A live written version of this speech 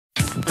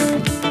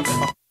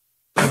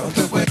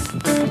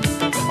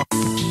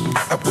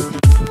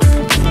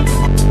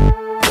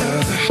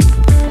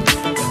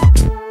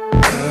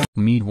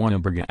Meet Juana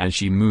Burga as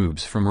she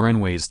moves from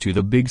Runways to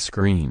the big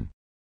screen.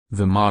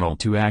 The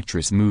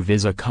model-to-actress move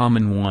is a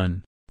common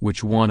one,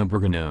 which Juana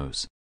Burga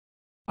knows.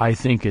 I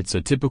think it's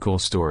a typical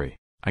story.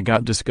 I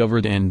got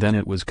discovered and then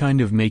it was kind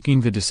of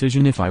making the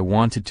decision if I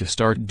wanted to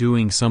start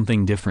doing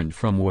something different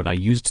from what I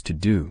used to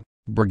do,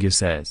 Burga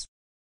says.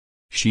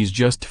 She's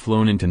just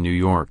flown into New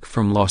York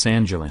from Los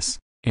Angeles,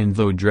 and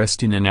though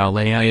dressed in an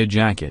Alaïa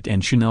jacket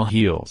and Chanel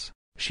heels,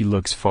 she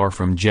looks far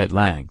from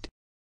jet-lagged.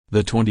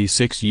 The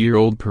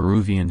 26-year-old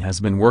Peruvian has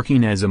been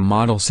working as a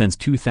model since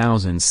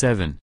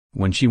 2007,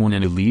 when she won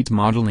an elite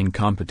modeling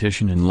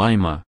competition in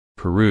Lima,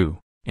 Peru,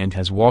 and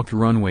has walked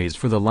runways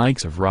for the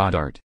likes of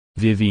Rodarte,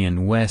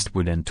 Vivienne,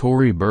 Westwood and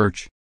Tory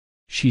Burch.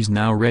 She's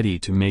now ready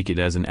to make it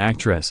as an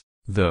actress,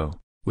 though,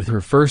 with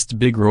her first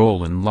big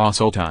role in Los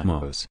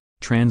Ultimos,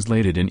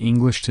 translated in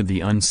English to The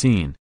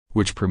Unseen,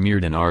 which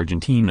premiered in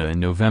Argentina in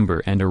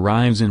November and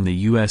arrives in the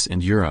US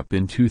and Europe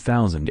in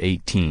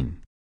 2018.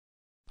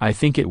 I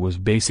think it was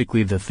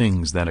basically the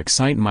things that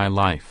excite my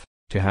life,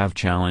 to have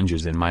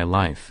challenges in my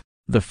life.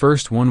 The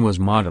first one was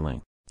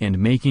modeling, and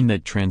making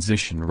that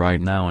transition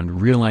right now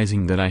and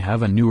realizing that I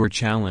have a newer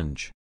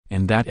challenge,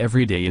 and that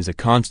every day is a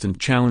constant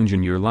challenge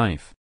in your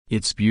life.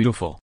 It's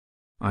beautiful.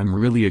 I'm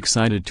really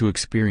excited to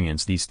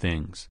experience these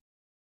things.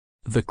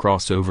 The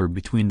crossover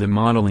between the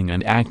modeling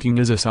and acting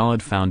is a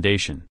solid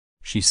foundation,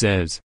 she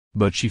says,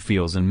 but she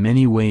feels in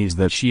many ways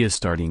that she is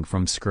starting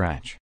from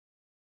scratch.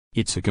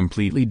 It's a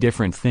completely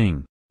different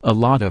thing. A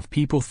lot of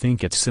people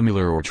think it's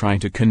similar or try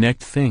to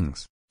connect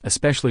things,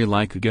 especially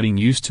like getting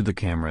used to the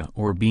camera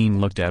or being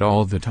looked at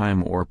all the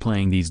time or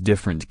playing these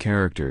different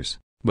characters,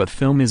 but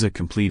film is a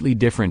completely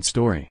different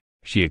story,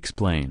 she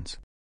explains.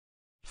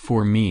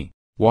 For me,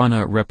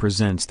 Juana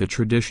represents the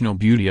traditional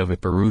beauty of a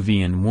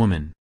Peruvian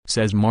woman,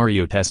 says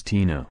Mario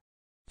Testino.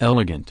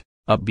 Elegant,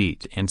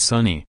 upbeat and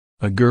sunny,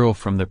 a girl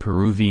from the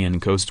Peruvian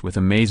coast with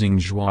amazing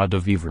joie de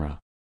vivre.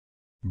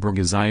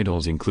 Burga's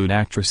idols include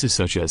actresses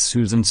such as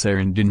Susan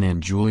Sarandon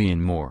and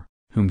Julianne Moore,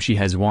 whom she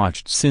has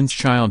watched since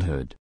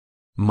childhood.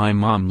 My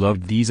mom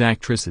loved these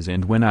actresses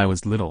and when I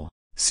was little,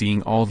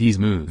 seeing all these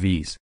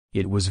movies,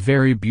 it was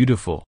very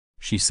beautiful,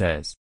 she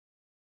says.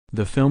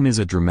 The film is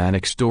a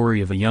dramatic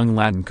story of a young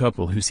Latin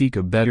couple who seek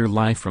a better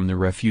life from the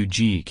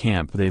refugee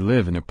camp they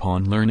live in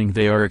upon learning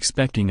they are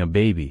expecting a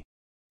baby.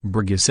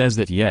 Burga says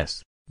that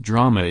yes,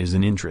 drama is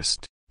an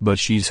interest, but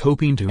she's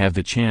hoping to have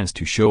the chance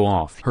to show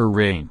off her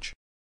range.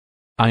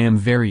 I am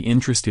very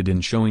interested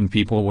in showing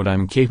people what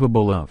I'm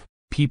capable of.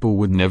 People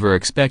would never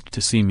expect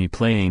to see me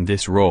playing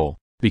this role,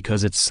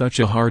 because it's such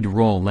a hard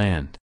role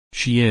and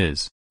she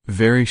is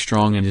very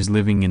strong and is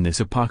living in this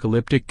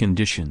apocalyptic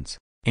conditions,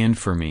 and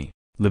for me,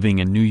 living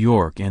in New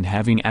York and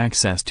having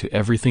access to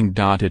everything.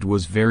 It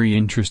was very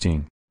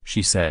interesting,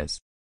 she says.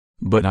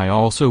 But I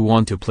also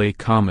want to play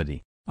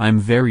comedy. I'm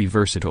very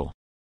versatile.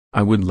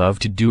 I would love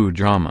to do a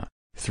drama,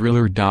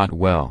 thriller.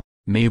 Well,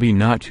 maybe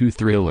not too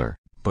thriller,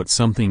 but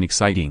something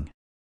exciting.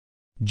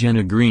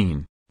 Jenna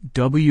Green,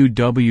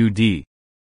 WWD.